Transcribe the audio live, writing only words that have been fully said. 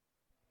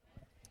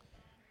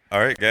All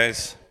right,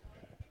 guys,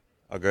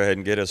 I'll go ahead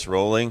and get us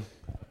rolling.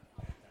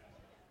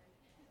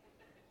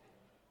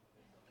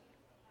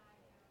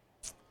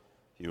 If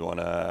you want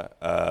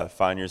to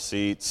find your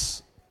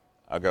seats,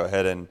 I'll go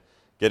ahead and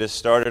get us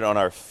started on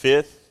our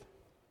fifth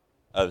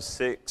of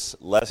 6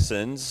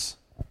 lessons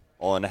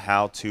on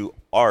how to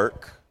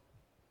arc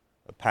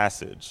a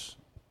passage.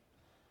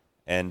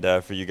 And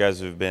for you guys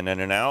who've been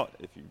in and out,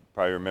 if you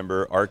probably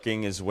remember,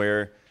 arcing is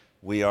where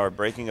we are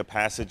breaking a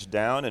passage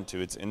down into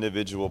its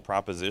individual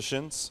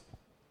propositions.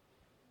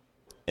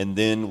 And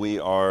then we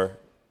are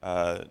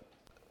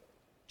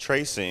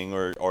tracing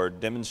or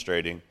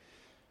demonstrating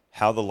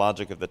how the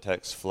logic of the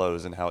text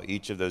flows and how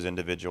each of those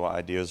individual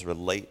ideas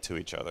relate to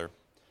each other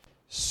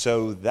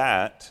so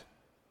that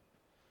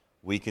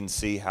we can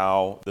see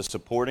how the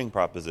supporting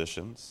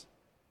propositions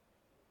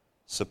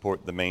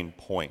support the main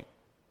point.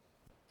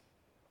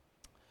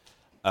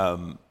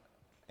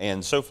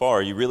 And so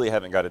far, you really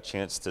haven't got a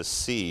chance to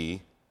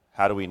see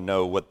how do we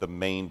know what the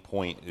main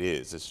point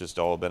is. It's just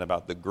all been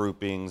about the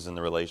groupings and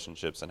the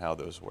relationships and how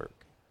those work.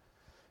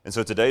 And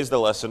so today's the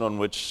lesson on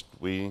which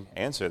we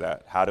answer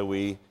that. How do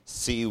we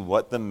see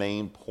what the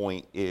main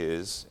point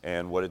is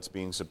and what it's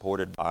being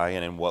supported by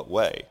and in what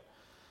way?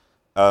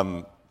 So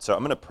I'm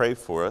going to pray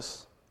for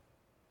us,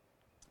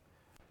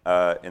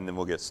 and then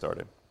we'll get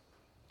started.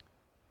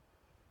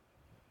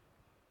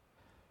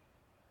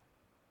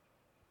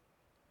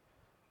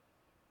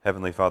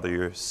 Heavenly Father,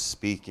 your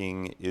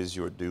speaking is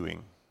your doing.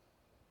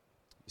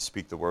 You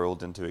speak the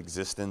world into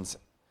existence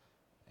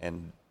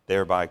and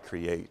thereby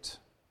create.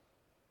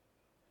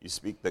 You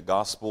speak the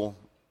gospel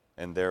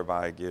and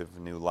thereby give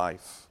new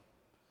life.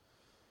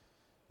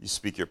 You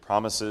speak your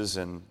promises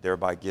and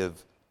thereby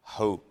give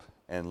hope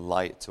and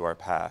light to our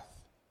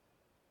path.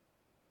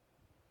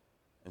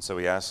 And so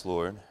we ask,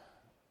 Lord,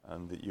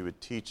 that you would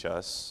teach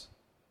us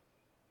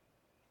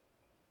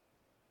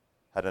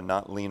how to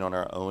not lean on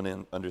our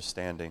own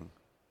understanding,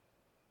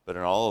 but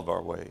in all of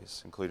our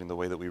ways, including the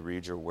way that we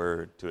read your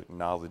word, to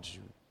acknowledge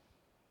you.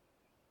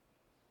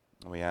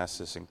 And we ask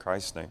this in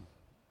Christ's name.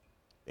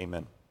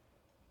 Amen.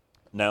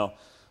 Now,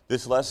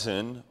 this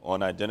lesson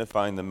on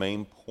identifying the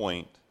main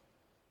point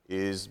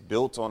is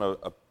built on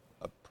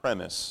a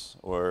premise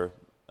or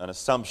an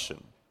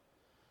assumption.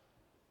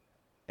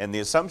 And the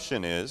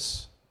assumption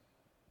is,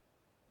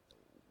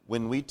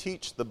 when we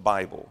teach the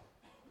Bible,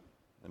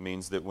 it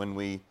means that when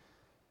we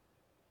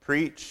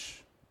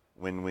preach,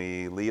 when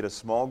we lead a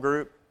small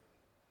group,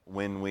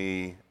 when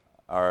we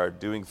are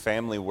doing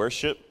family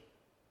worship,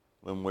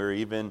 when we're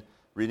even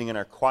reading in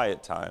our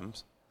quiet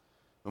times,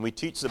 when we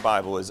teach the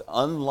Bible is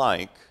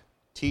unlike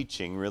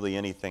teaching really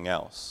anything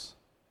else.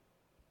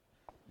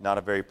 Not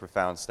a very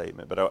profound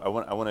statement, but I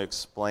want to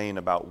explain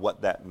about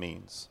what that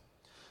means.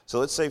 So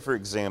let's say, for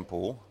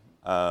example,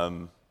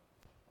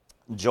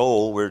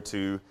 Joel were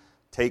to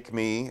take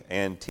me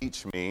and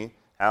teach me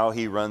how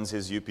he runs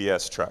his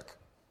UPS truck.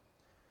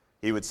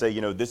 He would say,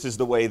 this is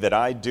the way that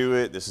I do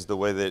it. This is the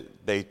way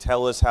that they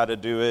tell us how to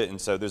do it. And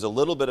so there's a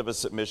little bit of a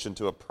submission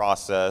to a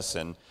process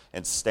and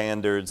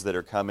standards that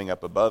are coming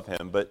up above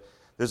him. But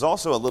there's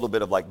also a little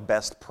bit of like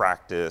best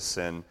practice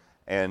and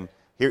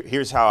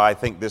here's how I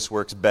think this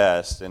works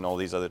best and all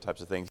these other types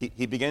of things.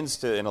 He begins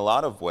to, in a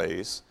lot of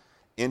ways,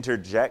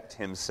 interject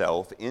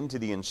himself into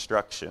the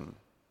instruction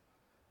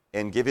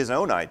and give his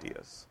own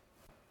ideas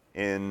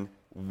in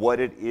what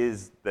it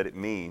is that it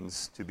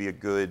means to be a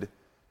good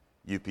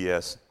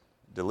UPS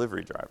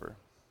delivery driver.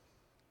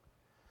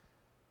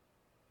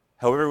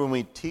 However, when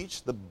we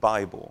teach the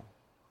Bible,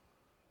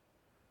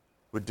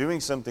 we're doing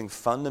something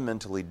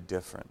fundamentally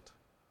different.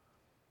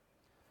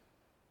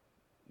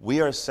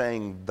 We are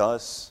saying,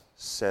 "Thus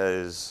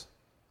says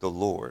the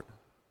Lord."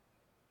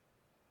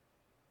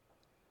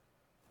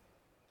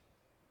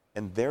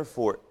 And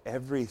therefore,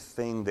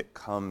 everything that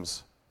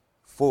comes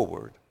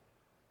forward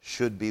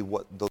should be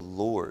what the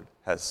Lord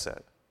has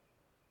said.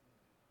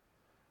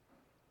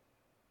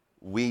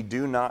 We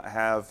do not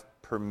have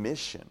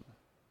permission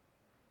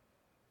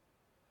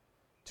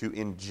to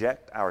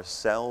inject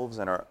ourselves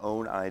and our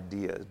own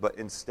ideas, but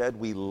instead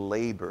we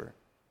labor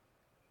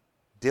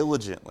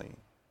diligently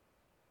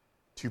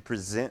to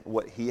present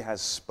what he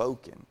has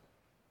spoken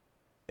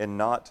and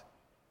not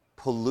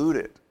pollute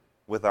it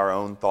with our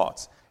own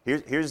thoughts.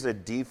 Here's the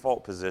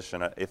default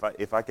position.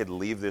 If I could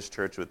leave this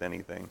church with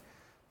anything,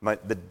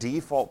 the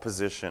default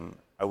position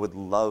I would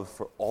love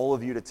for all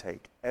of you to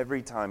take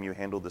every time you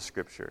handle the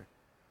scripture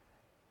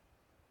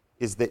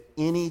is that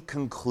any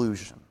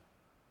conclusion,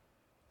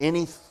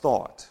 any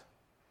thought,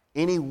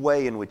 any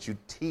way in which you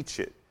teach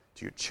it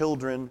to your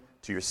children,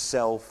 to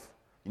yourself,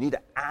 you need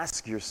to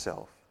ask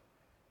yourself,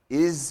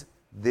 is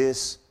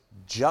this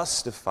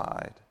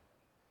justified?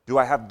 Do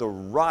I have the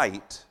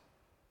right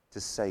to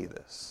say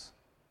this?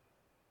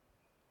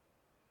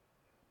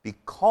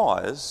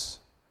 Because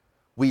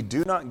we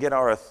do not get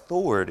our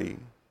authority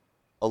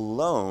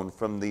alone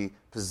from the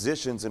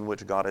positions in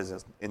which God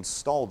has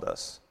installed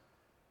us.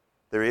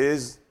 There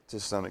is, to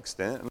some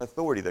extent, an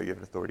authority there. You have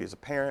an authority as a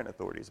parent,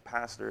 authority as a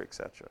pastor,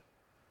 etc.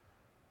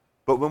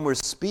 But when we're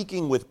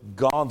speaking with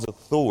God's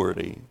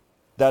authority,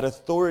 that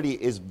authority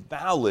is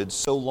valid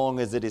so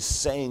long as it is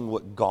saying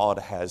what God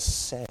has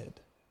said.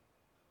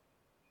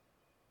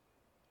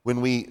 When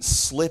we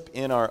slip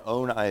in our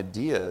own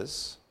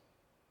ideas,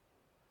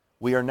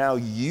 we are now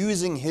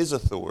using his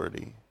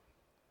authority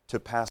to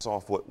pass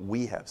off what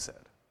we have said.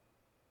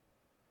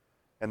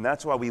 And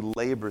that's why we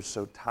labor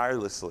so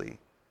tirelessly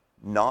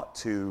not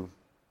to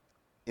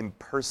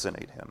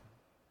impersonate him,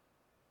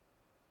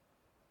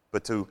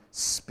 but to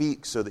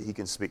speak so that he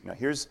can speak. Now,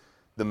 here's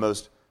the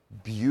most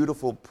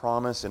beautiful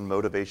promise and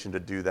motivation to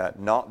do that,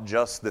 not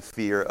just the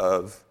fear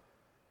of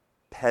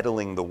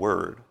peddling the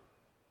word,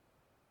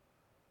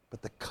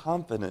 but the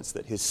confidence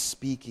that his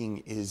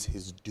speaking is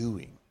his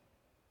doing.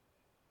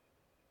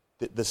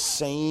 That the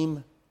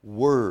same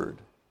word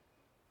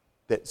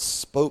that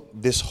spoke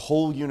this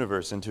whole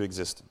universe into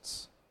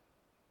existence,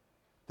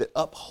 that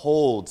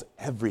upholds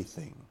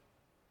everything,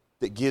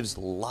 that gives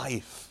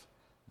life,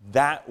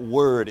 that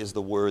word is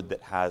the word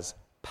that has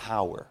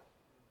power.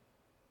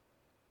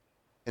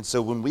 And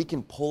so when we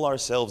can pull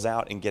ourselves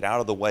out and get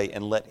out of the way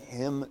and let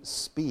him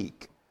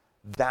speak,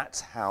 that's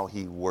how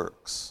he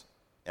works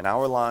in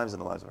our lives, in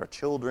the lives of our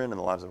children, in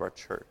the lives of our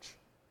church.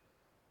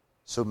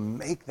 So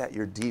make that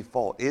your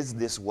default. Is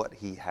this what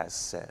he has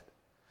said?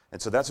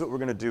 And so that's what we're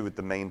going to do with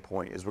the main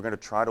point, is we're going to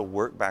try to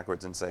work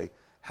backwards and say,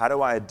 how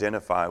do I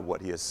identify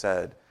what he has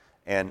said?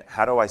 And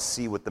how do I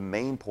see what the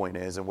main point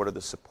is and what are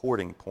the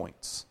supporting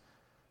points?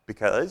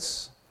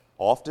 Because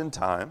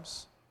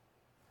oftentimes,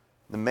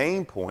 the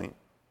main point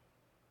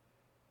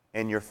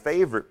and your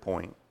favorite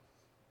point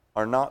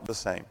are not the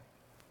same.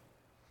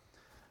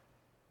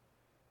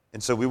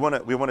 And so we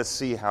want to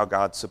see how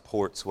God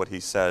supports what he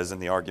says and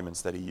the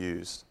arguments that he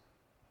used.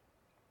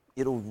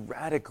 It'll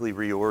radically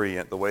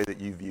reorient the way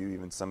that you view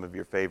even some of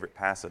your favorite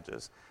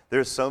passages.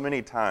 There's so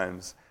many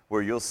times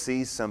where you'll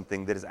see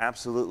something that is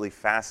absolutely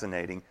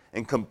fascinating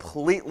and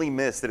completely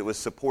miss that it was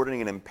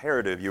supporting an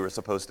imperative you were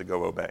supposed to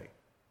go obey.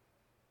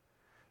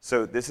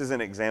 So this is an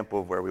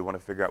example of where we want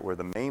to figure out where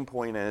the main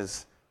point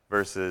is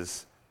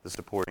versus the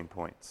supporting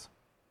points.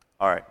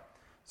 All right,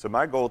 so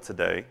my goal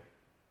today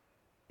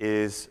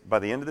is, by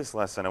the end of this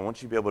lesson, I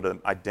want you to be able to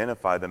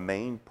identify the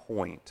main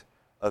point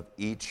of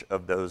each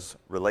of those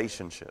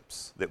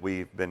relationships that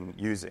we've been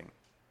using.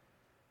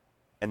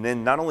 And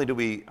then not only do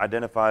we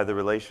identify the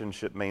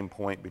relationship main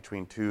point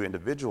between two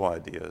individual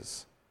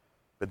ideas,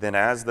 but then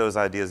as those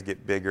ideas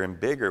get bigger and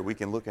bigger, we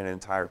can look at an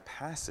entire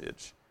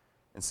passage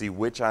and see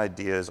which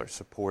ideas are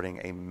supporting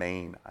a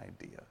main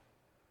idea.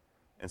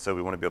 And so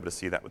we want to be able to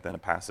see that within a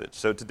passage.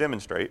 So to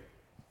demonstrate,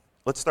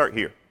 let's start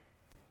here.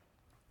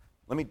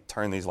 Let me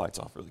turn these lights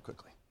off really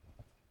quickly.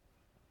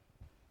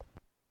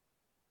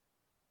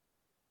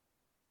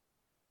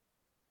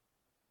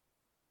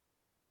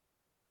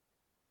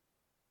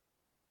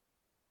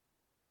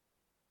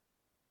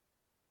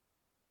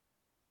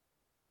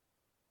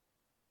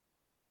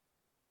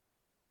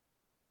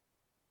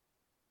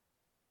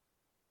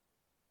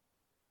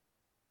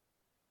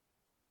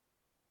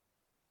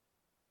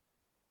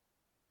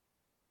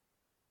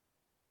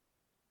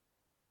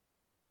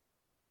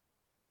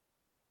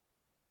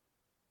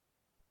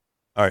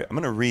 All right, I'm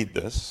going to read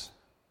this,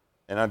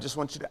 and I just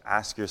want you to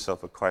ask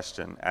yourself a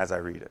question as I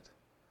read it.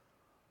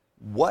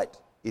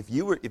 What, if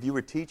you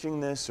were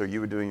teaching this or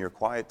you were doing your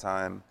quiet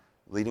time,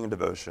 leading a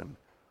devotion,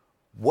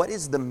 what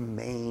is the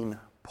main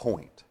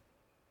point?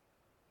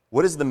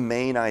 What is the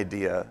main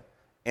idea?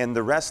 And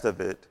the rest of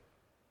it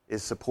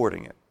is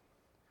supporting it.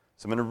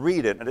 So I'm going to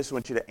read it, and I just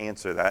want you to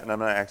answer that, and I'm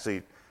going to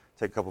actually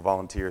take a couple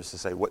volunteers to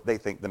say what they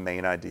think the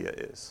main idea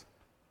is.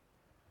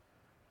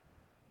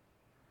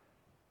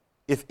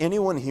 If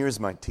anyone hears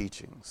my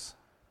teachings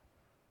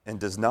and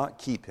does not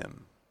keep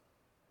him,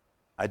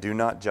 I do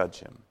not judge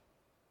him.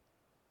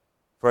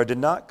 For I did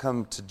not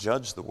come to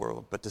judge the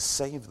world, but to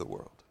save the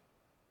world.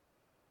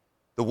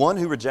 The one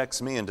who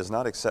rejects me and does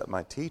not accept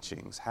my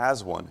teachings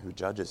has one who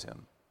judges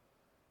him,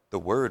 the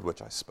word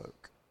which I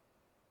spoke.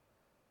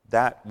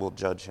 That will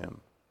judge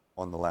him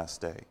on the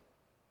last day.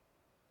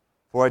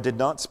 For I did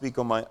not speak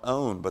on my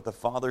own, but the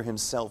Father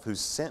himself who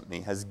sent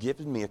me has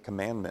given me a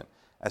commandment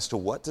as to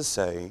what to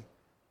say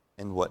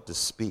and what to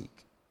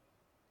speak.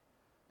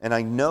 And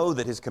I know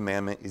that his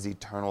commandment is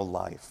eternal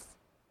life.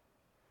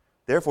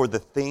 Therefore, the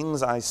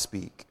things I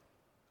speak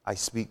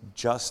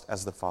just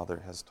as the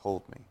Father has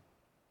told me.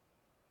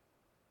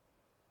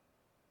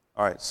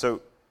 All right,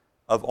 so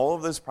of all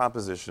of those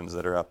propositions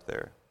that are up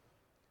there,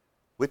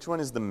 which one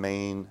is the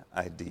main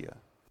idea?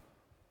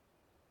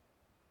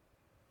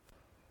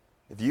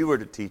 If you were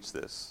to teach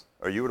this,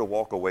 or you were to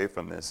walk away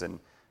from this and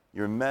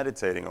you're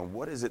meditating on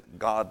what is it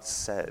God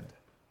said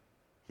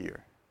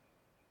here,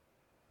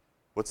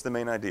 what's the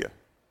main idea?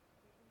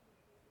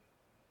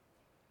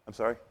 I'm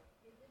sorry?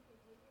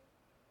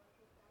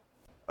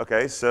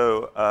 Okay,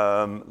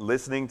 so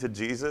listening to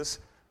Jesus.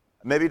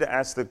 Maybe to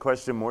ask the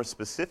question more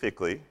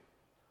specifically,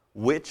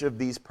 which of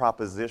these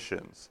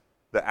propositions,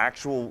 the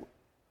actual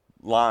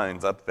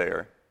lines up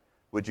there,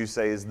 would you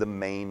say is the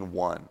main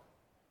one?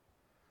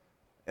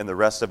 And the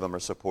rest of them are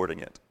supporting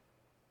it.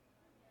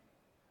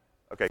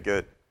 Okay,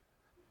 good.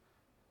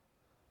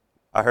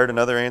 I heard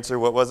another answer.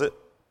 What was it?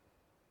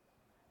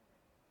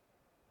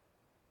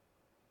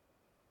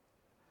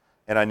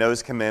 And I know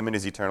his commandment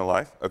is eternal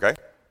life. Okay.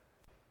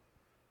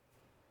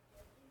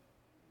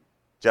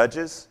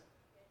 Judges?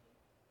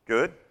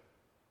 Good.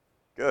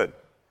 Good.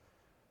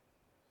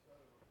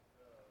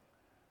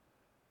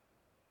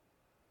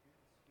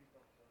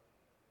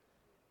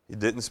 He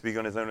didn't speak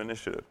on his own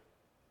initiative.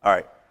 All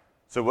right.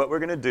 So what we're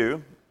going to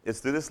do is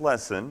through this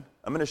lesson,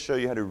 I'm going to show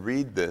you how to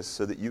read this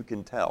so that you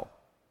can tell.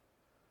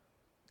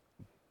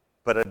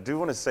 But I do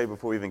want to say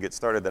before we even get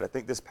started that I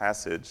think this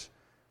passage,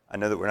 I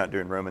know that we're not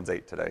doing Romans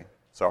 8 today.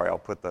 Sorry, I'll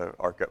put the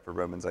arc up for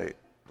Romans 8 a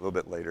little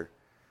bit later.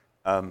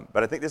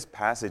 But I think this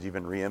passage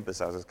even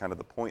reemphasizes kind of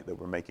the point that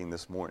we're making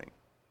this morning.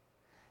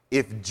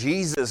 If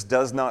Jesus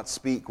does not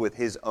speak with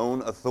his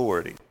own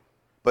authority,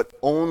 but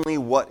only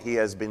what he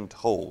has been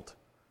told,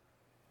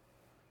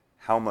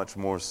 how much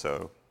more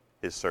so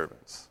his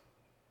servants,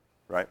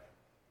 right?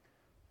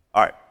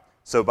 All right,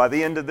 so by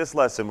the end of this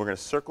lesson, we're going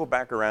to circle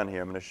back around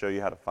here. I'm going to show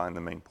you how to find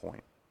the main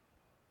point.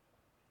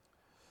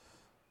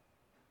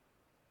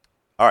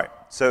 All right,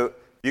 so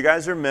you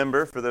guys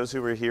remember, for those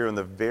who were here in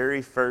the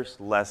very first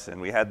lesson,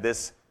 we had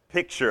this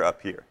picture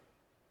up here.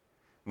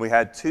 We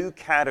had two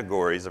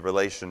categories of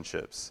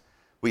relationships.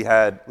 We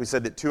said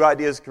that two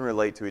ideas can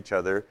relate to each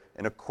other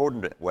in a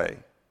coordinate way.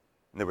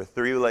 And there were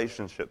three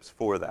relationships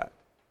for that: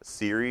 a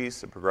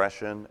series, a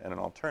progression, and an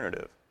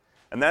alternative.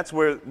 And that's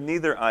where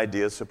neither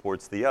idea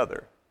supports the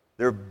other.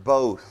 They're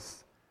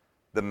both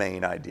the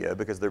main idea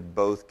because they're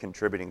both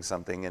contributing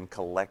something, and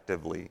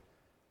collectively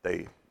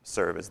they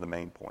serve as the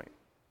main point.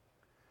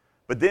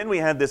 But then we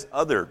had this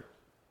other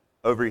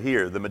over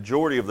here, the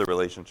majority of the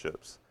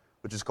relationships,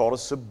 which is called a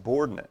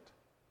subordinate.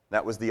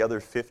 That was the other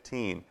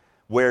 15,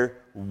 where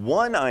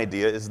one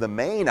idea is the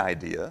main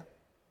idea,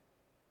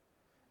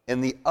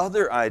 and the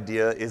other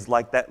idea is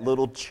like that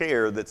little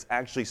chair that's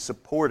actually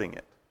supporting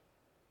it.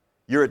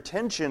 Your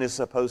attention is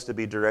supposed to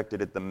be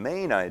directed at the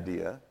main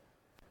idea,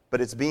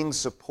 but it's being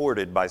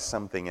supported by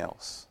something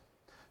else.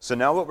 So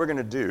now what we're going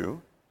to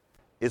do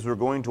is we're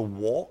going to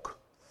walk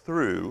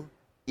through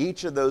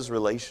each of those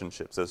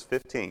relationships, those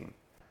 15,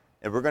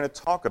 and we're going to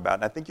talk about,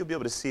 and I think you'll be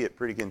able to see it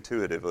pretty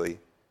intuitively,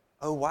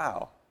 oh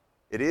wow,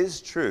 it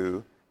is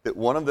true that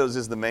one of those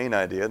is the main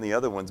idea and the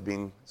other one's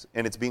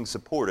it's being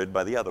supported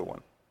by the other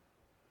one.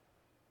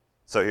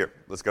 So here,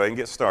 let's go ahead and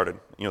get started,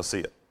 and you'll see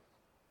it.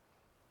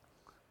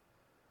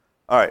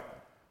 All right,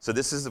 so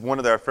this is one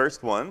of our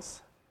first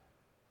ones.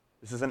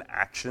 This is an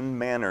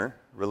action-manner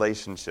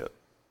relationship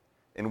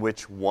in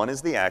which one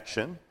is the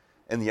action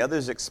and the other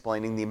is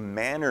explaining the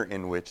manner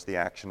in which the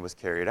action was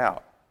carried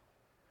out.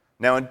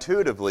 Now,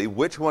 intuitively,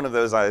 which one of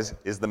those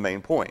is the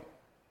main point?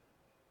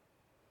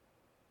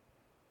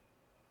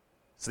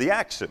 It's the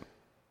action.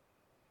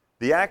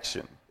 The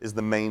action is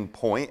the main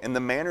point, and the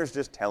manner is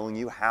just telling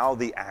you how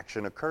the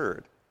action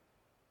occurred.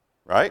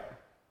 Right?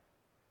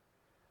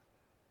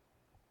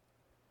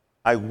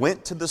 I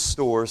went to the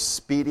store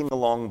speeding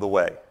along the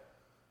way.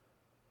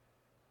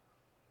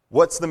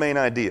 What's the main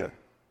idea?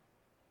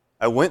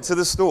 I went to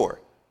the store.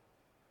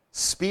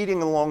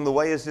 Speeding along the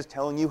way is just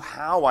telling you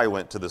how I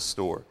went to the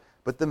store.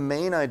 But the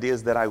main idea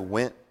is that I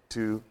went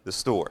to the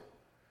store.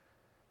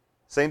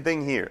 Same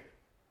thing here.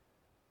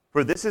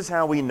 For this is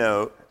how we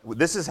know,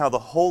 this is how the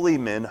holy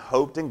men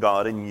hoped in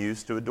God and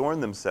used to adorn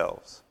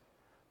themselves,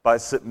 by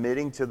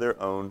submitting to their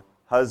own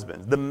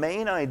husbands. The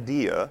main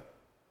idea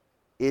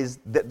is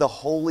that the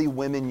holy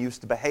women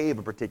used to behave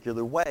a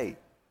particular way.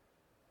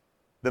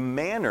 The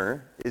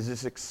manner is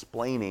just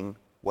explaining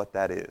what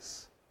that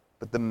is.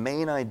 But the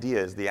main idea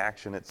is the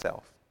action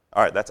itself.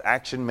 All right, that's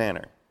action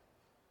manner.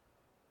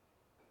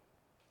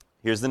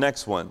 Here's the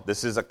next one.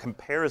 This is a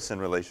comparison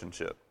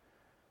relationship.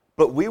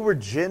 But we were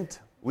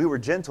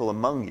gentle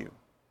among you,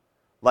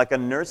 like a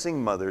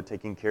nursing mother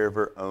taking care of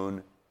her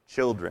own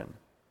children.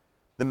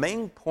 The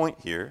main point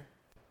here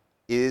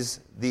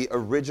is the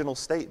original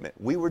statement.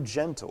 We were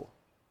gentle.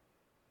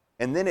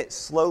 And then it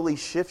slowly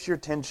shifts your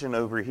attention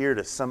over here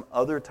to some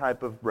other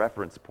type of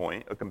reference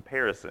point, a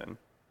comparison,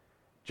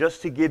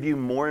 just to give you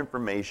more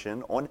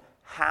information on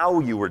how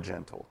you were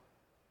gentle.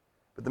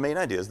 But the main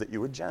idea is that you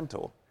were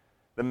gentle.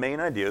 The main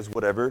idea is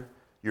whatever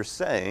you're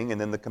saying,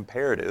 and then the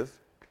comparative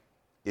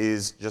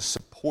is just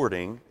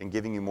supporting and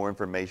giving you more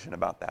information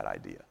about that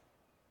idea.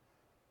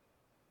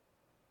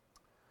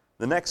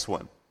 The next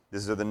one,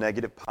 these are the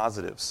negative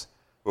positives,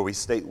 where we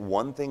state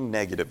one thing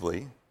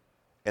negatively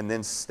and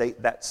then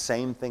state that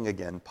same thing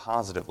again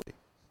positively.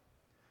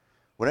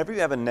 Whenever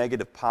you have a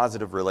negative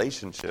positive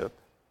relationship,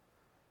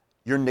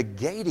 you're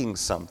negating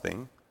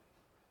something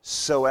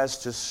so as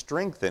to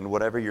strengthen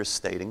whatever you're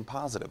stating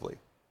positively.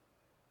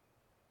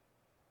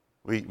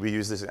 We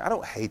use this, I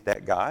don't hate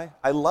that guy,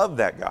 I love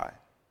that guy.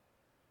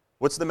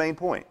 What's the main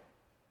point?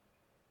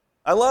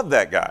 I love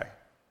that guy.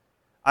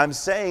 I'm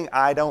saying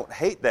I don't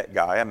hate that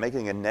guy, I'm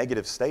making a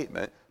negative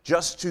statement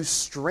just to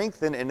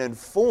strengthen and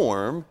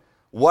inform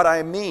what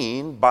I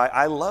mean by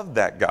I love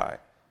that guy.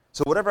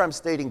 So whatever I'm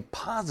stating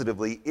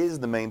positively is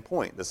the main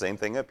point. The same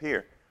thing up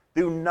here.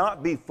 Do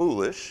not be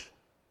foolish,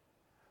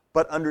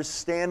 but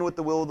understand what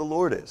the will of the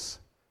Lord is.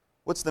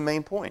 What's the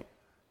main point?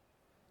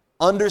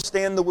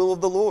 Understand the will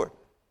of the Lord.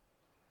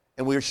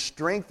 And we're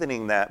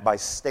strengthening that by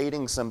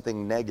stating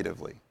something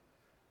negatively.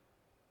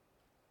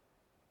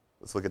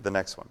 Let's look at the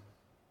next one.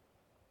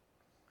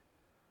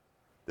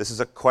 This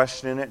is a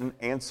question and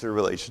answer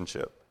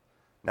relationship.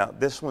 Now,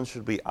 this one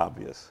should be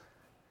obvious.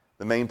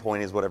 The main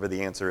point is whatever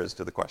the answer is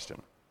to the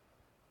question.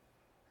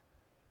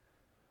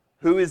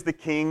 Who is the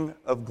King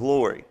of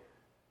glory?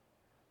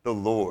 The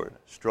Lord,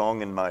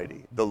 strong and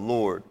mighty. The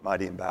Lord,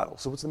 mighty in battle.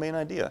 So what's the main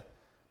idea?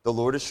 The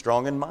Lord is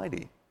strong and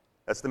mighty.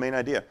 That's the main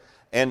idea.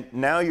 And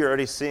now you're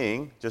already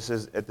seeing, just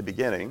as at the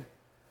beginning,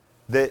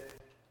 that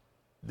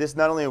this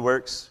not only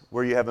works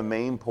where you have a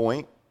main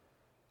point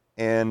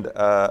and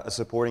a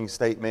supporting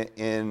statement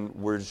in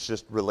we're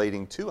just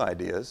relating two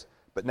ideas,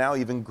 but now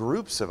even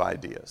groups of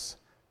ideas.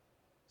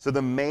 So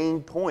the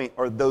main point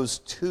are those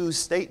two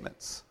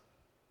statements,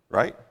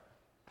 right?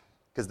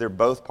 Because they're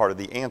both part of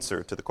the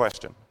answer to the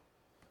question.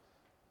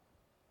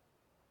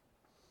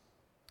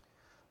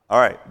 All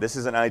right, this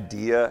is an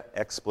idea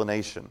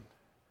explanation,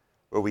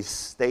 where we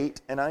state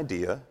an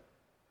idea,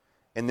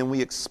 and then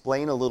we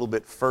explain a little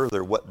bit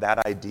further what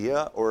that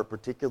idea or a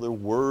particular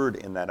word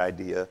in that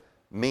idea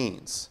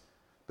means.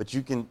 But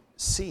you can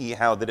see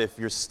how that if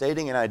you're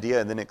stating an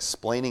idea and then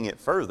explaining it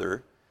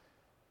further,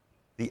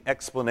 the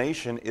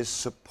explanation is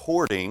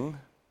supporting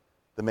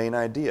the main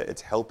idea.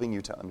 It's helping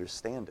you to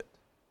understand it.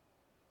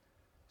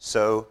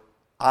 So,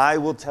 I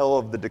will tell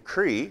of the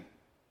decree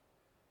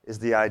is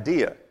the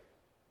idea.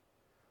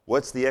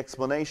 What's the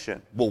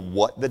explanation? Well,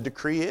 what the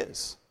decree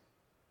is.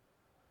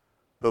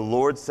 The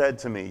Lord said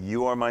to me,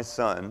 "You are my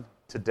son,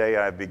 today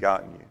I have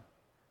begotten you."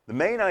 The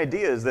main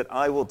idea is that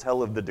I will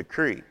tell of the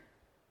decree.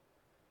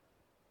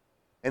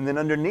 And then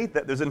underneath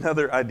that, there's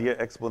another idea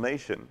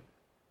explanation.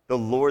 The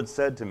Lord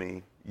said to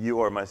me, "You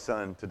are my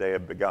son, today I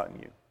have begotten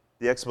you."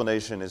 The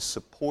explanation is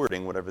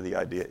supporting whatever the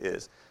idea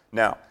is.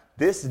 Now,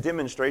 this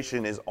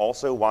demonstration is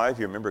also why, if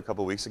you remember a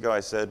couple weeks ago, I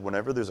said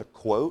whenever there's a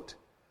quote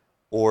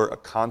or a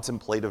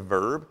contemplative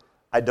verb,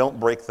 I don't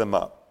break them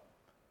up.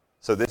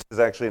 So this is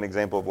actually an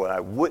example of what I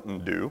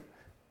wouldn't do,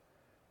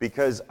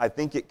 because I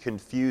think it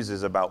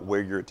confuses about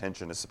where your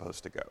attention is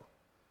supposed to go.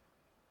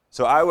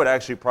 So I would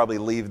actually probably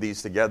leave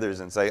these together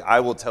and say, I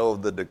will tell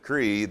of the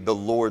decree, the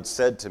Lord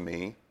said to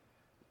me,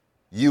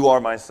 "You are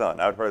my son."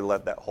 I would probably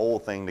let that whole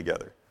thing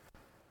together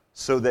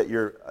so that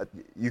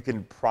you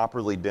can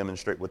properly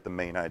demonstrate what the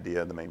main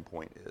idea, the main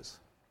point is.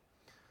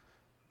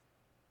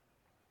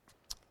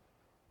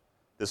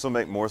 This will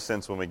make more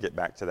sense when we get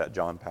back to that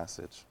John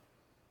passage.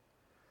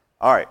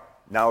 All right,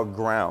 now a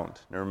ground.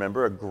 Now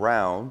remember, a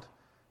ground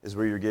is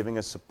where you're giving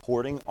a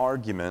supporting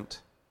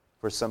argument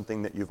for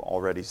something that you've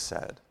already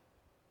said.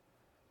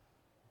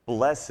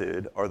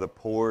 Blessed are the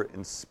poor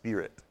in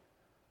spirit,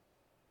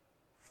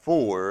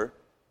 for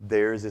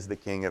theirs is the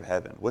King of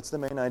heaven. What's the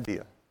main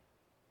idea?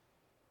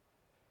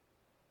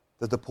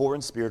 That the poor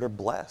in spirit are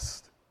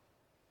blessed.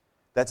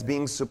 That's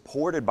being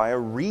supported by a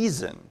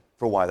reason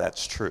for why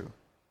that's true.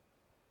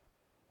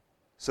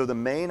 So the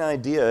main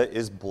idea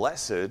is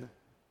blessed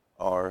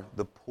are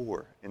the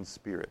poor in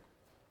spirit.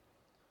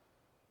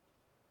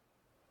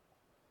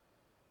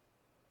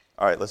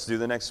 All right, let's do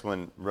the next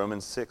one.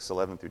 Romans 6,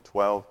 11 through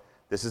 12.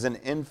 This is an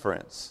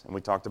inference. And we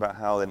talked about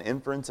how an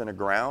inference and a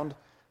ground,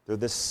 they're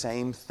the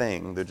same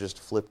thing. They're just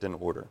flipped in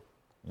order.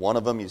 One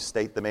of them, you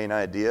state the main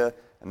idea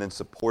and then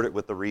support it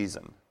with the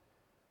reason.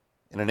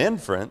 In an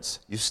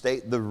inference, you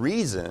state the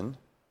reason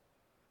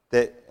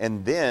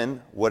and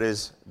then what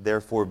is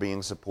therefore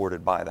being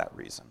supported by that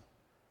reason.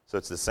 So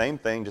it's the same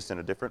thing, just in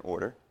a different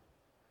order.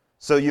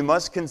 So you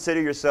must consider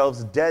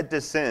yourselves dead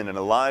to sin and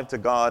alive to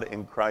God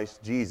in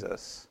Christ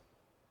Jesus.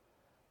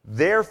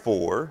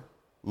 Therefore,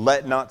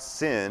 let not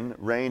sin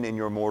reign in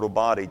your mortal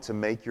body to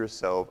make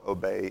yourself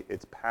obey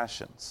its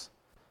passions.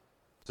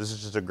 This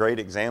is just a great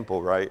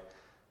example, right?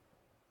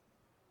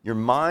 Your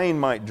mind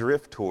might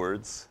drift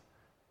towards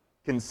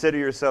consider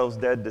yourselves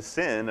dead to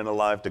sin and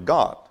alive to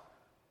God.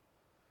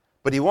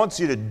 But he wants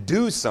you to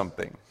do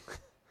something.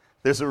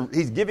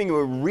 He's giving you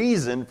a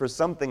reason for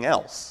something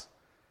else.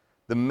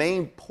 The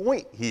main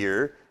point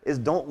here is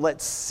don't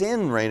let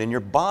sin reign in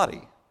your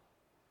body.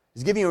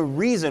 He's giving you a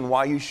reason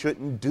why you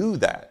shouldn't do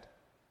that.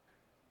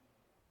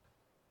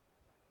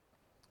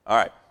 All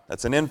right,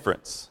 that's an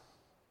inference.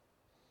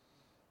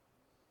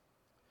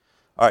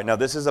 All right, now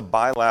this is a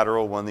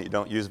bilateral one that you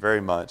don't use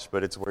very much,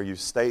 but it's where you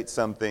state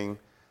something,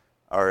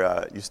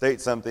 or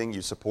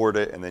you support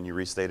it, and then you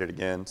restate it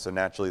again. So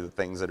naturally, the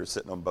things that are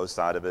sitting on both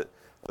sides of it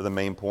are the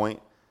main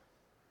point.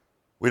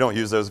 We don't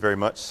use those very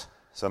much,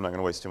 so I'm not going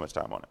to waste too much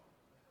time on it.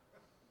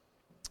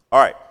 All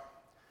right,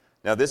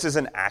 now this is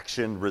an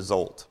action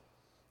result.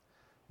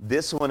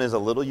 This one is a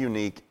little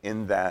unique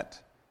in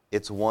that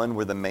it's one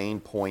where the main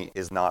point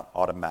is not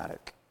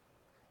automatic.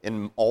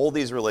 In all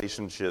these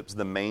relationships,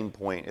 the main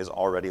point is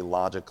already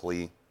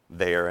logically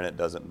there and it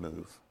doesn't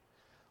move.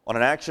 On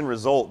an action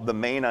result, the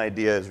main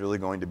idea is really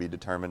going to be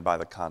determined by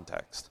the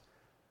context.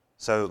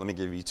 So let me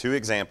give you two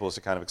examples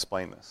to kind of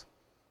explain this.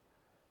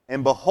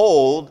 And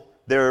behold,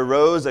 there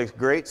arose a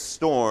great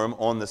storm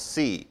on the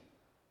sea,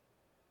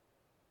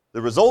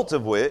 the result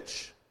of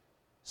which,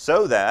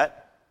 so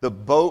that the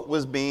boat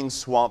was being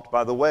swamped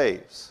by the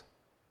waves,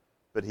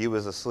 but he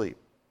was asleep.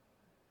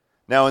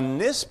 Now, in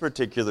this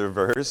particular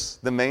verse,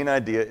 the main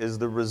idea is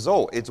the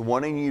result. It's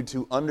wanting you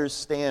to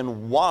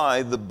understand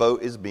why the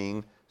boat is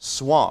being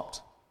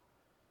swamped.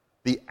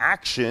 The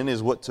action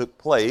is what took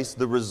place.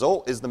 The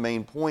result is the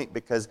main point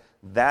because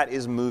that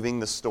is moving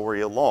the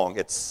story along.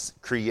 It's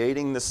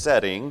creating the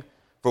setting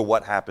for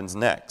what happens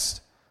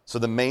next. So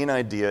the main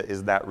idea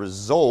is that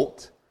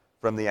result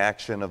from the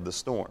action of the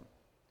storm.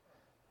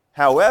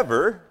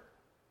 However,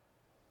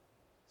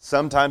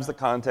 sometimes the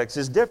context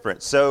is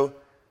different. So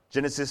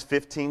Genesis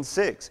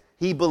 15:6,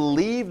 he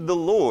believed the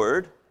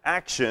Lord,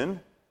 action,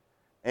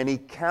 and he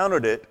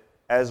counted it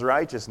as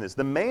righteousness.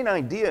 The main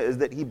idea is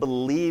that he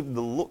believed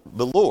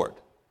the Lord.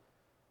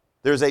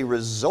 There's a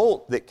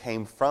result that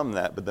came from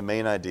that, but the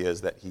main idea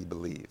is that he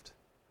believed.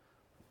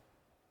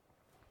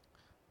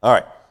 All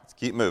right, let's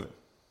keep moving.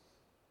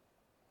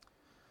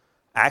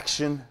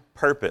 Action,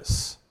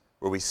 purpose,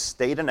 where we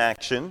state an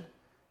action,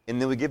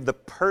 and then we give the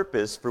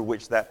purpose for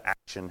which that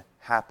action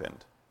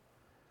happened.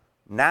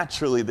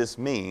 Naturally, this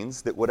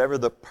means that whatever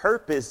the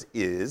purpose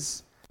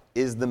is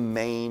the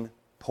main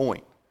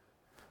point.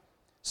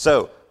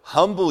 So,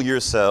 humble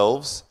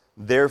yourselves,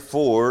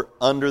 therefore,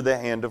 under the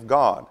hand of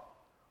God.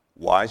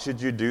 Why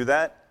should you do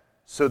that?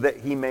 So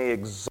that he may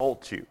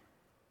exalt you.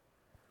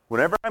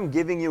 Whenever I'm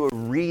giving you a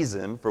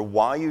reason for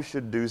why you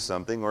should do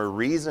something or a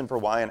reason for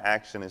why an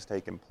action is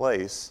taking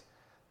place,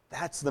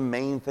 that's the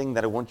main thing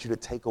that I want you to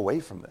take away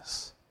from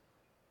this.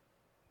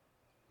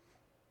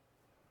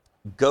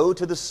 Go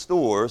to the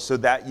store so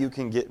that you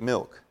can get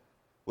milk.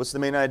 What's the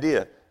main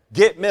idea?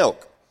 Get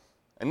milk.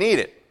 I need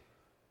it.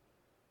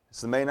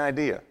 It's the main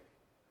idea.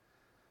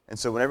 And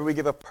so whenever we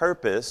give a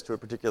purpose to a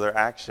particular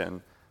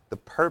action, the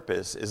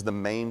purpose is the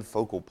main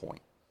focal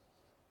point.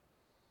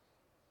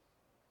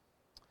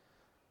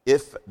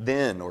 If,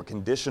 then, or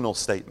conditional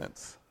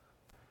statements.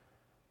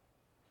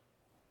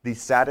 The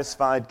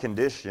satisfied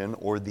condition,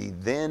 or the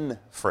then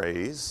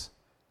phrase,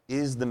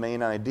 is the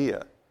main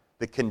idea.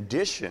 The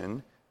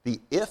condition, the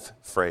if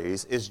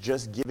phrase, is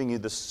just giving you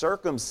the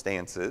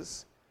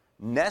circumstances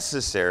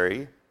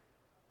necessary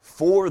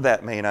for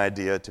that main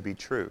idea to be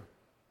true.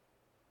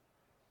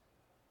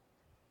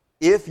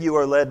 If you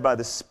are led by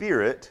the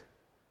Spirit,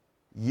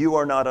 you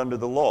are not under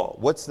the law.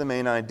 What's the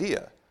main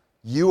idea?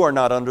 You are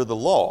not under the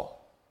law.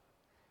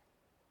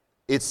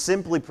 It's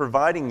simply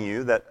providing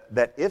you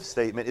that if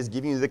statement is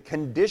giving you the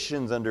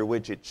conditions under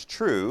which it's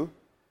true,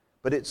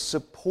 but it's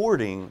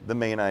supporting the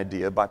main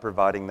idea by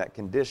providing that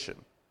condition.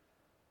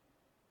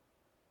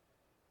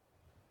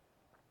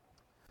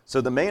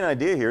 So the main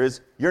idea here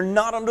is you're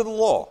not under the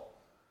law.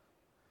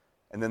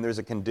 And then there's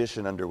a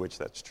condition under which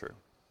that's true.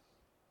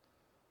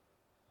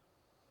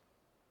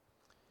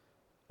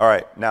 All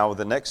right, now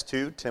the next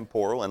two,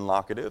 temporal and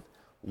locative,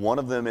 one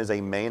of them is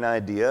a main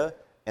idea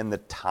and the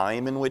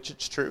time in which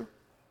it's true.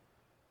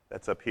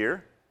 That's up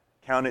here.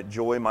 Count it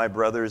joy, my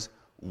brothers,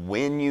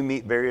 when you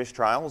meet various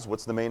trials.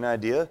 What's the main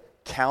idea?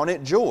 Count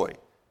it joy.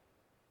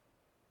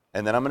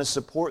 And then I'm going to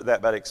support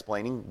that by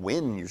explaining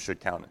when you should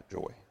count it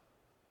joy.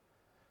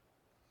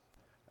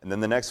 And then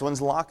the next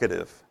one's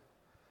locative.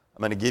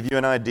 I'm going to give you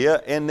an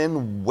idea and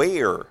then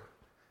where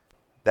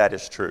that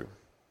is true.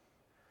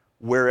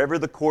 Wherever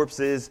the corpse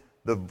is,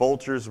 the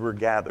vultures will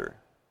gather.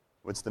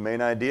 What's the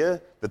main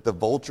idea? That the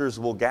vultures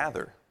will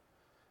gather.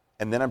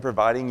 And then I'm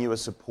providing you a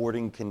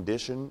supporting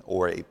condition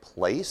or a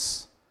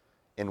place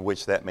in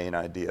which that main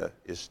idea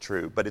is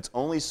true. But it's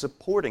only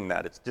supporting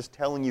that. It's just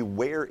telling you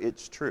where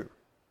it's true.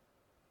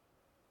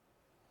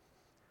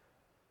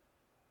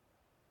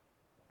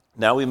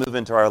 Now we move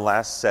into our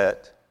last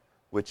set,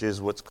 which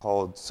is what's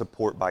called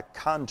support by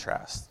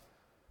contrast.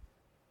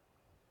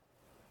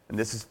 And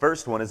this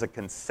first one is a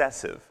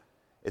concessive.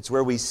 It's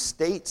where we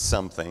state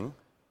something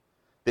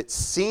that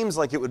seems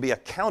like it would be a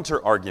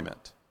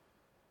counter-argument.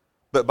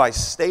 But by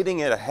stating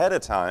it ahead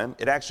of time,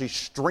 it actually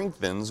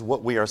strengthens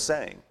what we are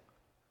saying.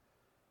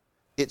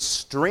 It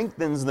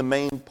strengthens the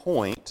main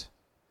point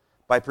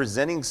by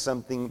presenting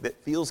something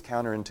that feels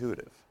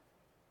counterintuitive.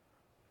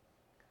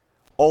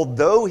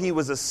 Although he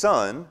was a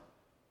son,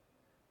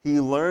 he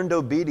learned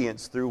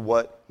obedience through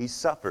what he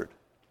suffered.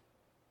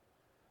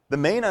 The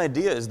main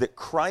idea is that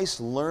Christ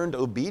learned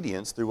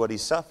obedience through what he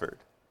suffered.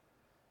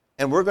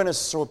 And we're going to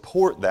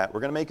support that.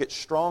 We're going to make it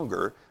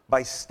stronger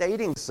by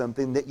stating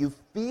something that you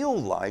feel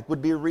like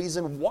would be a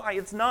reason why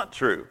it's not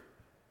true.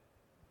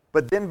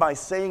 But then by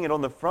saying it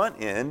on the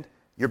front end,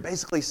 you're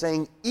basically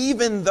saying,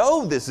 even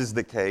though this is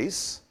the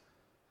case,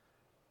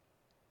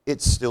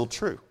 it's still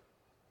true.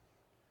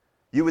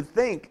 You would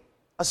think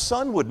a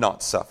son would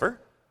not suffer.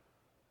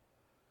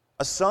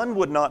 A son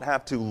would not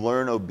have to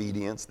learn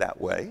obedience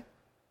that way.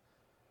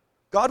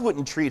 God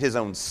wouldn't treat his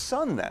own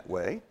son that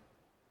way.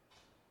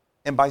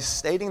 And by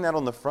stating that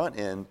on the front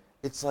end,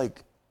 it's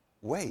like,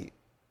 wait,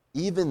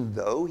 even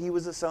though he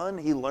was a son,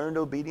 he learned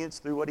obedience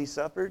through what he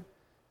suffered?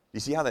 You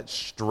see how that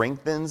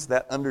strengthens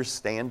that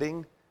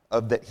understanding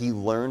of that he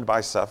learned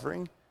by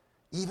suffering,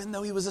 even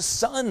though he was a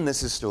son,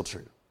 this is still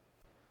true.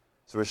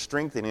 So we're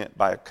strengthening it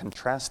by a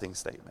contrasting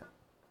statement.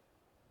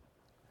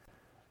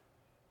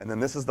 And then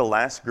this is the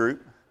last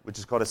group, which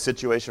is called a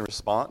situation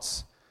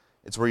response.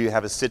 It's where you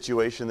have a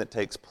situation that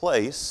takes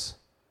place,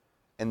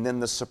 and then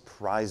the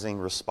surprising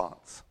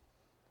response.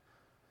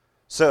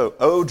 So,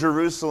 O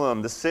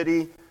Jerusalem, the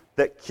city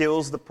that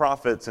kills the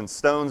prophets and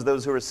stones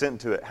those who are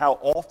sent to it, how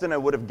often I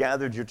would have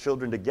gathered your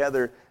children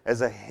together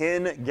as a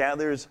hen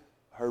gathers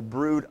her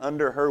brood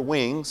under her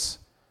wings.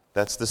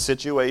 That's the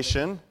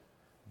situation,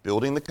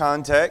 building the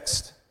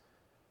context,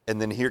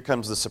 and then here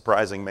comes the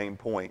surprising main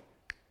point.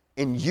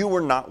 And you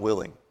were not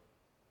willing.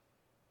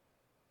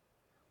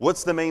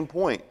 What's the main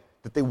point?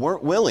 That they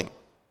weren't willing.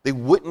 They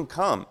wouldn't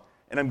come.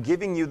 And I'm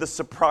giving you the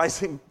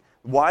surprising,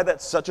 why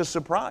that's such a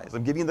surprise.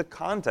 I'm giving you the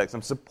context.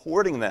 I'm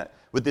supporting that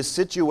with this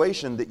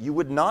situation that you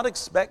would not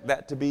expect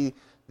that to be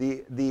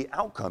the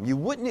outcome. You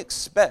wouldn't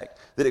expect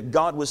that if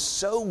God was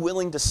so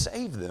willing to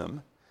save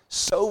them,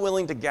 so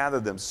willing to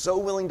gather them, so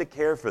willing to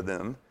care for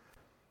them,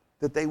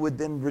 that they would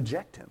then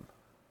reject him.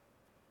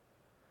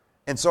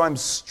 And so I'm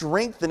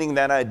strengthening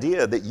that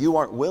idea that you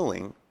aren't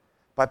willing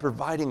by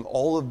providing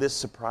all of this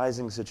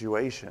surprising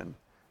situation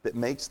that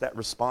makes that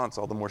response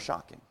all the more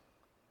shocking.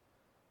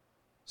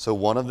 So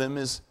one of them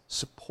is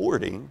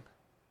supporting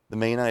the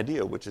main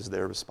idea, which is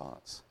their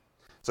response.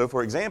 So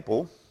for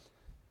example,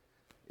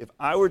 if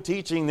I were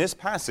teaching this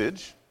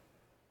passage,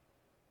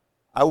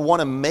 I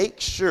want to make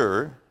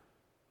sure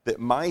that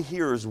my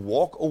hearers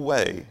walk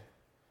away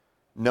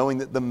knowing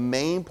that the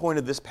main point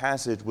of this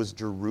passage was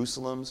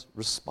Jerusalem's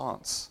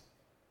response,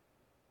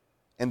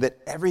 and that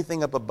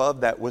everything up above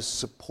that was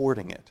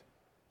supporting it.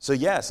 So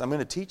yes, I'm going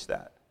to teach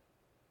that.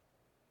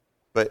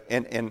 But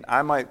and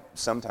I might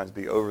sometimes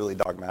be overly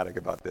dogmatic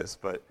about this,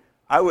 but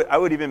I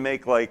would even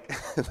make like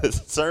the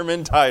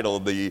sermon title,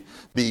 the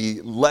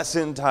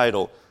lesson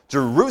title,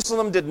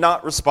 Jerusalem did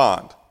not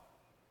respond.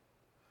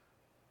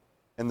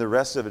 And the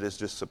rest of it is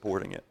just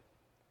supporting it.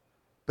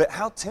 But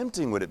how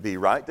tempting would it be,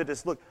 right? To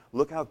just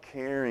look how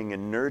caring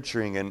and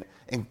nurturing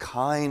and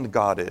kind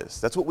God is.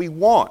 That's what we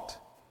want.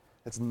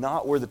 That's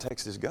not where the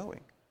text is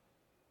going.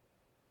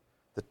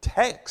 The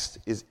text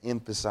is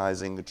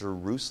emphasizing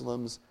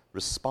Jerusalem's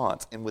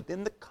response. And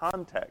within the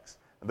context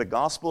of the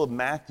Gospel of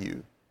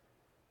Matthew,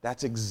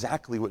 that's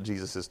exactly what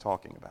Jesus is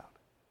talking about.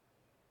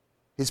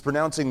 He's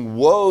pronouncing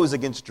woes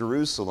against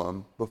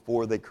Jerusalem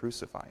before they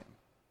crucify him.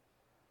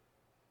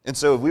 And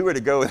so if we were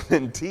to go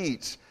and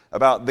teach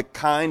about the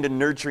kind and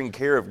nurturing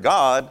care of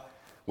God,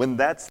 when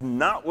that's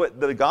not what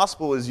the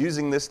gospel is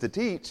using this to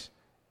teach,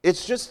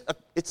 it's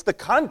the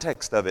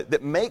context of it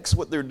that makes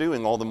what they're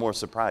doing all the more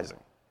surprising.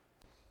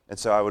 And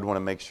so I would want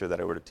to make sure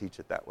that I were to teach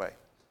it that way.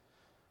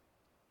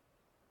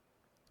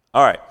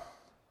 All right.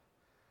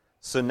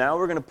 So now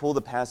we're going to pull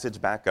the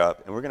passage back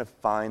up, and we're going to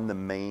find the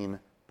main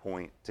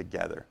point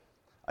together.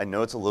 I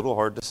know it's a little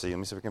hard to see. Let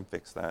me see if we can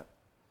fix that.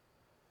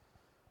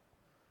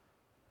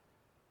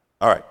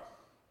 All right.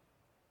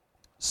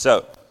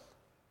 So,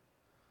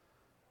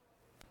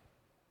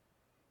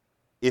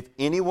 if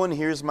anyone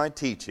hears my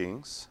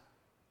teachings,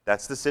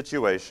 that's the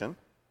situation,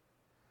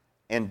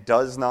 and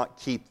does not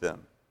keep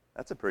them.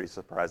 That's a pretty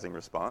surprising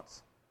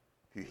response.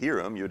 If you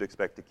hear them, you would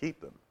expect to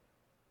keep them.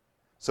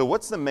 So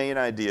what's the main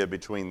idea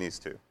between these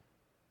two?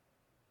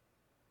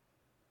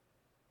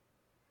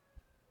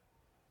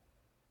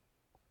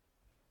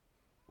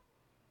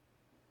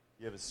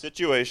 You have a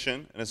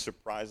situation and a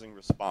surprising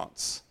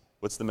response.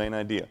 What's the main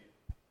idea?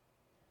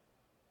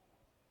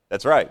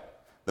 That's right.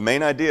 The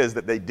main idea is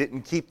that they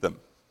didn't keep them.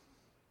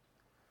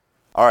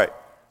 All right,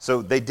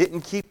 so they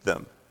didn't keep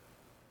them.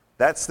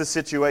 That's the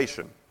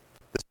situation.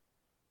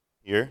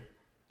 Here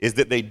is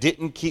that they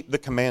didn't keep the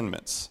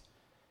commandments.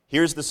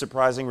 Here's the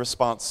surprising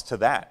response to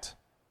that.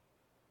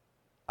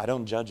 I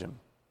don't judge him.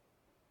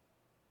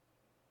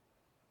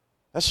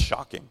 That's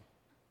shocking.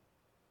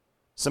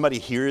 Somebody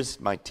hears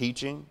my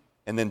teaching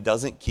and then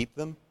doesn't keep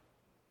them.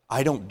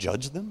 I don't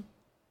judge them.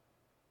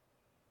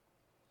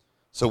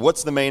 So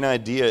what's the main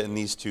idea in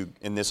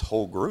this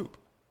whole group?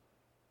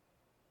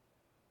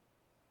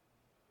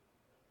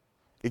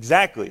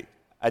 Exactly.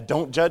 I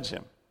don't judge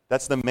him.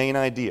 That's the main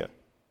idea.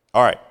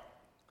 All right.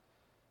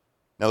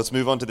 Now let's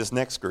move on to this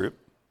next group.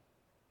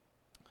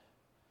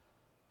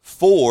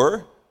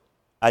 For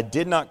I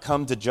did not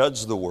come to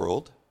judge the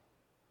world,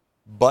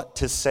 but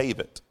to save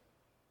it.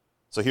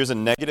 So here's a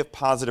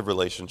negative-positive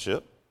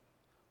relationship.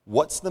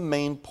 What's the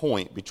main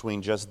point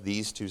between just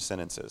these two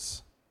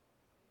sentences?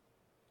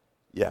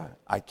 Yeah,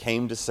 I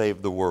came to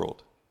save the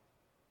world.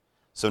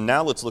 So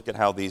now let's look at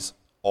how these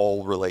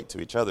all relate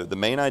to each other. The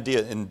main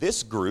idea in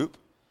this group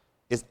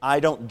is I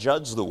don't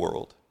judge the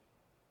world.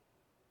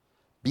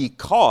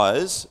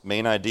 Because,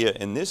 main idea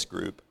in this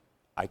group,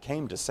 I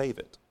came to save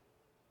it.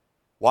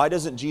 Why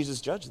doesn't Jesus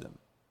judge them?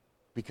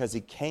 Because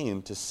he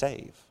came to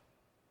save.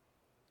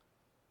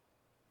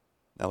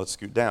 Now let's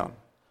scoot down.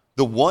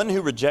 The one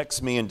who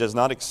rejects me and does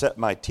not accept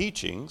my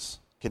teachings,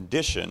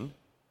 condition,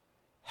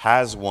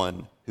 has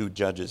one who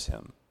judges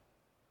him.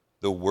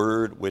 The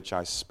word which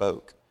I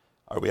spoke.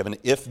 All right, we have an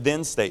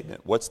if-then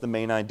statement. What's the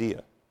main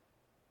idea?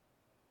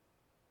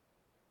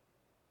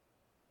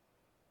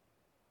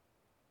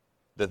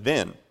 The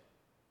then.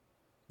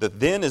 The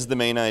then is the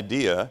main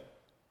idea.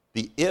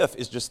 The if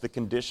is just the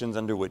conditions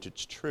under which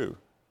it's true.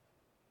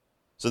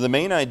 So the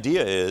main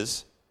idea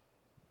is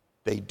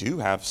they do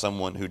have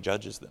someone who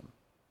judges them.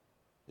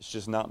 It's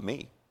just not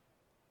me.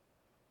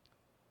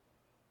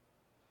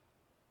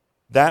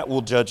 That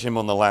will judge him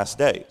on the last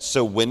day.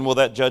 So when will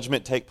that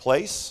judgment take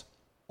place?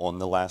 On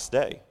the last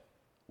day.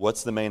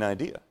 What's the main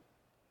idea?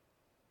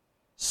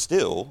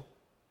 Still,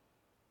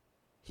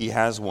 he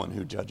has one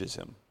who judges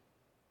him.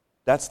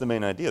 That's the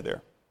main idea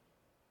there.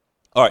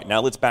 All right,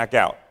 now let's back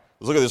out.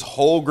 Let's look at this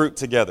whole group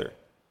together.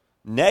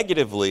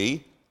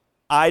 Negatively,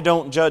 I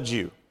don't judge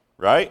you,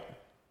 right?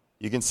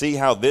 You can see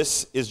how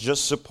this is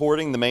just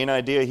supporting the main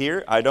idea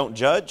here. I don't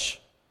judge.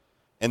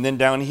 And then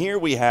down here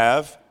we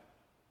have,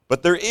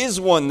 but there is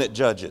one that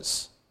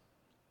judges.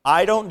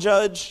 I don't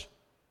judge.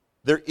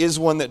 There is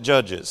one that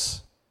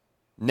judges.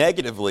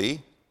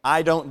 Negatively,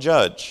 I don't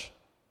judge.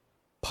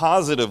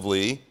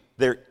 Positively,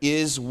 there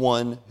is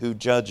one who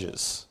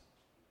judges.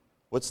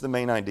 What's the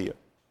main idea?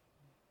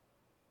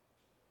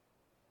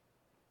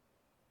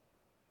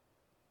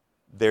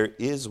 There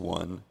is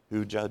one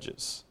who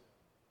judges.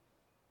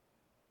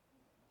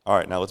 All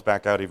right, now let's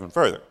back out even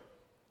further.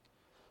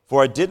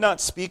 For I did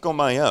not speak on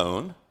my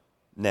own,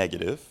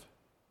 negative,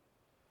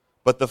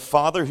 but the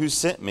Father who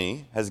sent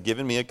me has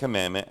given me a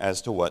commandment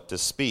as to what to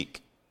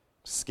speak.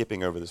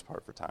 Skipping over this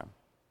part for time.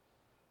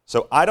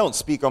 So I don't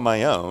speak on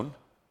my own,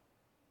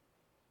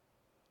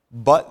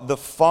 but the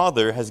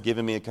Father has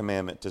given me a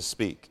commandment to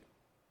speak.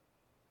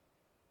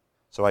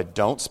 So I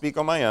don't speak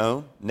on my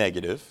own,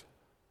 negative,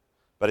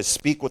 but I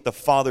speak what the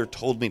Father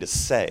told me to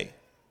say,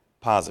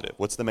 positive.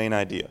 What's the main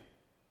idea?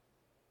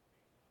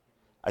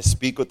 I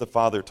speak what the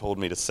Father told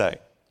me to say.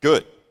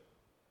 Good.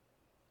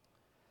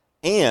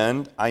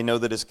 And I know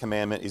that his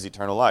commandment is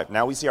eternal life.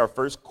 Now we see our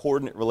first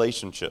coordinate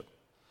relationship.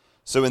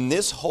 So in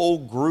this whole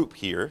group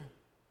here,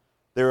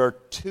 there are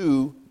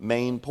two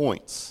main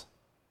points.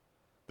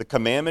 The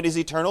commandment is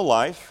eternal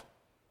life,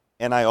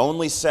 and I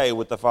only say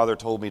what the Father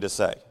told me to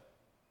say.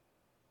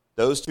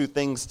 Those two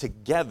things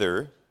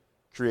together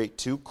create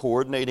two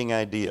coordinating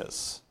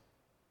ideas.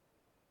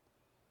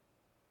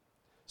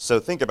 So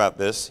think about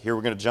this. Here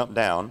we're going to jump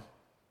down.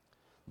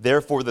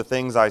 Therefore, the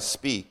things I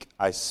speak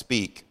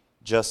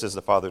just as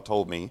the Father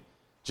told me.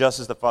 Just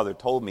as the Father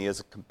told me is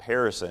a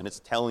comparison. It's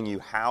telling you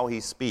how he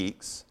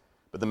speaks.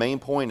 But the main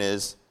point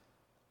is,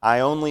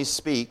 I only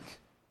speak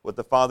what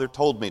the Father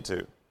told me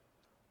to.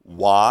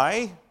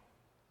 Why?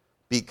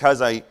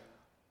 Because I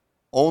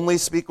only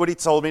speak what he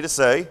told me to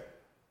say.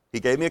 He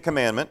gave me a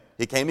commandment.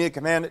 He gave me a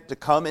commandment to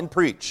come and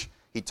preach.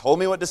 He told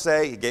me what to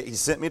say. He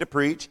sent me to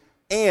preach.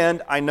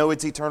 And I know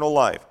it's eternal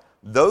life.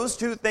 Those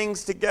two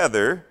things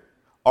together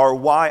are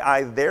why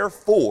I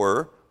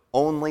therefore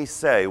only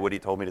say what he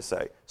told me to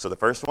say. So the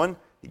first one,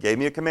 he gave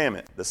me a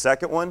commandment. The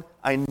second one,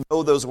 I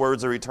know those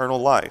words are eternal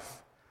life.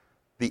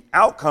 The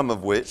outcome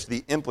of which,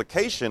 the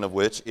implication of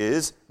which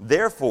is,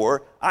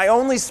 therefore, I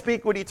only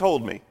speak what he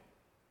told me.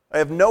 I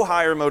have no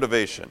higher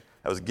motivation.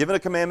 I was given a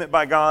commandment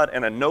by God,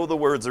 and I know the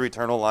words are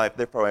eternal life.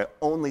 Therefore, I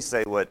only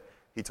say what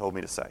he told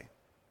me to say.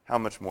 How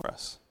much more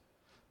us?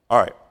 All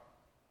right.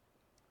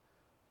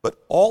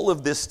 But all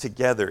of this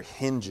together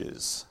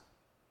hinges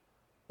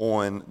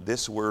on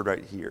this word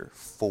right here,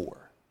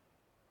 for.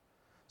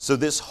 So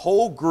this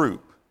whole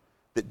group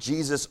that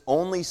Jesus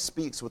only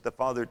speaks what the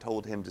Father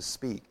told him to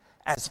speak,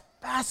 as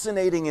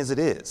fascinating as it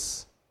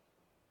is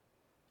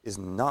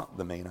not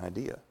the main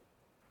idea.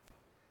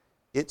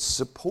 It's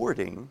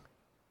supporting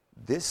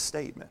this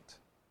statement.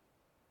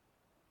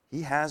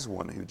 He has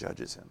one who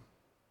judges him.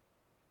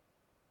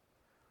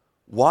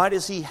 Why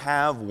does he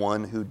have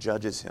one who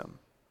judges him?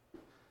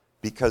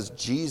 Because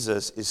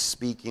Jesus is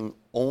speaking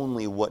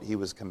only what he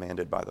was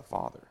commanded by the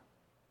Father.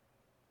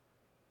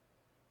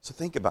 So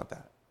think about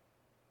that.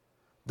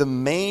 The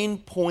main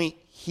point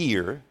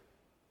here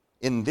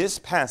in this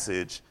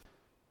passage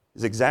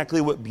is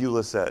exactly what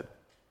Beulah said.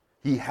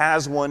 He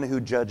has one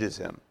who judges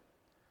him.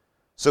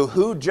 So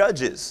who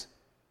judges?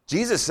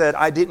 Jesus said,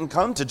 I didn't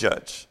come to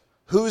judge.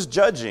 Who's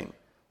judging?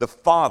 The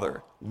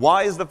Father.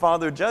 Why is the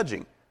Father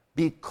judging?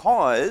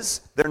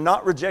 Because they're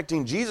not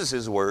rejecting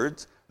Jesus'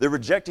 words. They're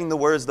rejecting the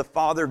words the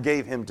Father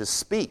gave him to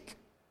speak.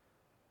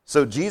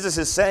 So Jesus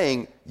is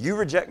saying, you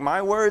reject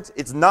my words,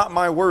 it's not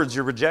my words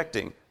you're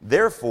rejecting.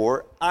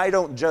 Therefore, I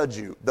don't judge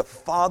you. The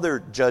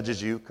Father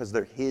judges you because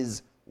they're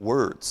his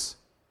words.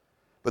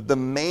 But the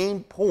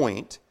main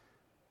point,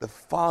 the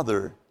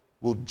Father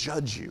will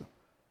judge you.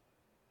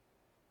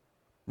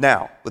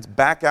 Now, let's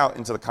back out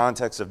into the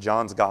context of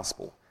John's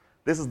gospel.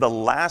 This is the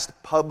last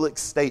public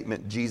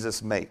statement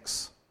Jesus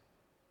makes.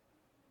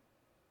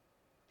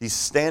 He's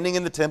standing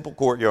in the temple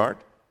courtyard,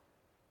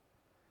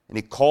 and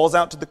he calls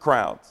out to the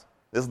crowds.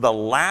 This is the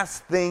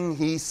last thing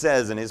he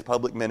says in his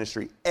public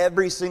ministry.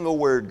 Every single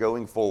word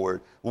going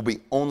forward will be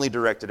only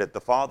directed at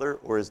the Father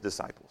or his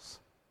disciples.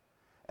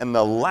 And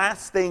the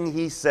last thing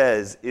he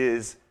says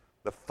is,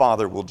 the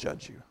Father will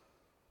judge you.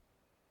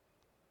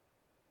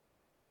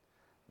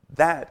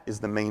 That is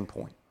the main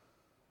point.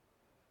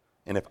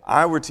 And if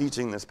I were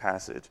teaching this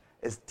passage,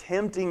 as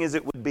tempting as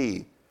it would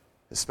be,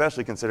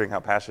 especially considering how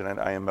passionate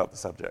I am about the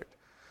subject,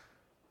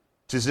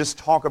 to just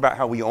talk about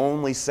how we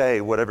only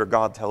say whatever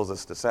God tells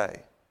us to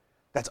say,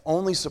 that's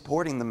only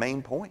supporting the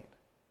main point.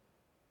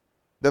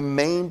 The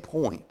main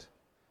point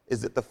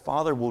is that the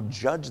Father will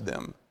judge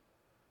them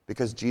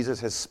because Jesus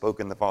has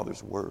spoken the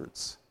Father's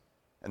words.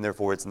 And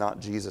therefore, it's not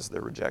Jesus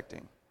they're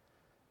rejecting.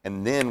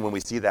 And then when we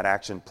see that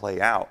action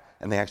play out,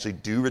 and they actually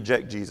do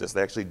reject Jesus,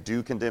 they actually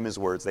do condemn his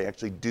words, they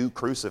actually do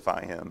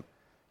crucify him,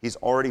 he's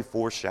already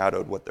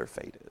foreshadowed what their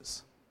fate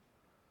is.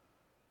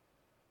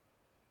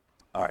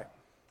 All right.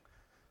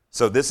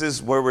 So this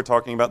is where we're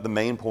talking about the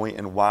main point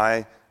and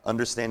why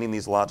understanding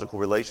these logical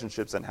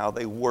relationships and how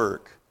they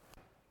work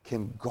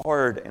can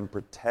guard and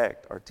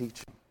protect our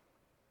teaching.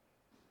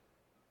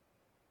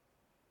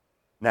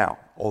 Now,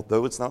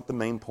 although it's not the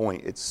main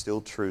point, it's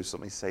still true, so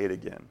let me say it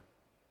again.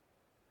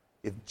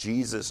 If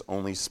Jesus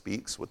only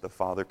speaks what the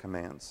Father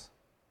commands,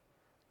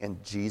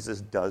 and Jesus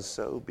does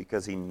so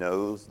because he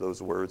knows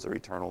those words are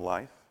eternal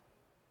life,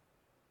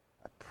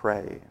 I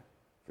pray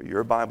for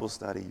your Bible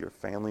study, your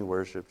family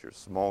worship, your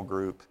small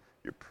group,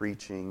 your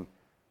preaching,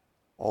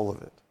 all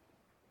of it.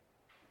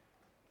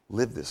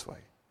 Live this way.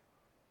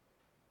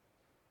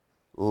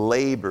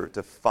 Labor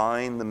to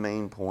find the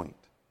main point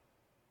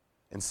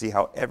and see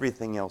how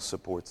everything else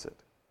supports it.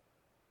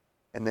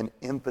 And then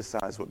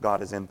emphasize what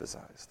God has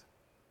emphasized,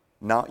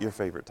 not your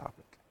favorite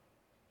topic.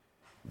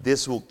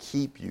 This will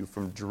keep you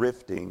from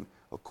drifting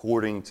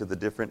according to the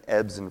different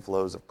ebbs and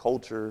flows of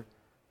culture,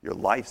 your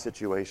life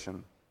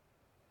situation,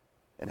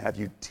 and have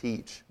you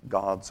teach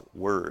God's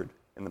word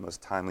in the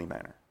most timely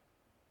manner.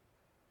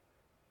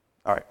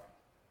 All right,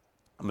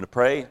 I'm going to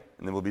pray,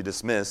 and then we'll be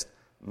dismissed.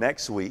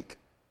 Next week,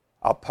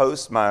 I'll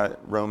post my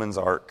Romans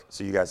arc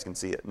so you guys can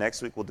see it.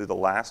 Next week, we'll do the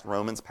last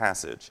Romans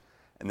passage.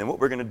 And then what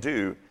we're going to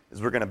do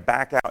is we're going to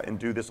back out and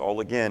do this all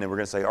again, and we're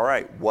going to say, all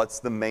right, what's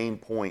the main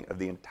point of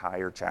the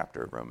entire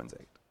chapter of Romans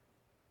 8?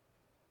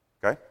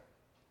 Okay?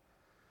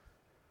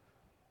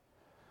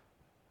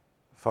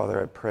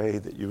 Father, I pray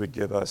that you would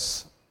give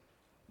us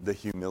the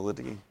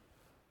humility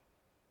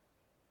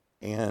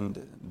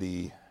and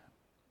the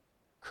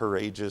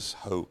courageous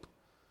hope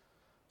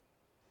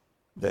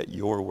that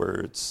your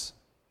words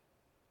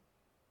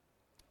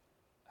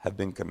have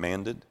been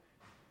commanded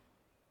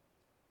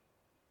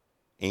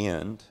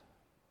and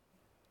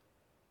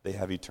they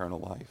have eternal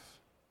life.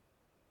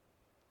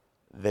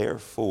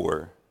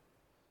 Therefore,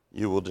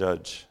 you will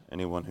judge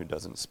anyone who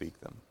doesn't speak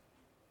them.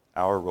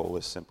 Our role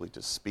is simply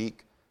to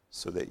speak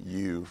so that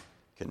you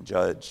can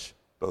judge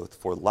both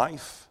for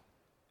life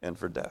and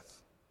for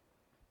death.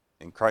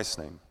 In Christ's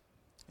name,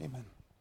 amen.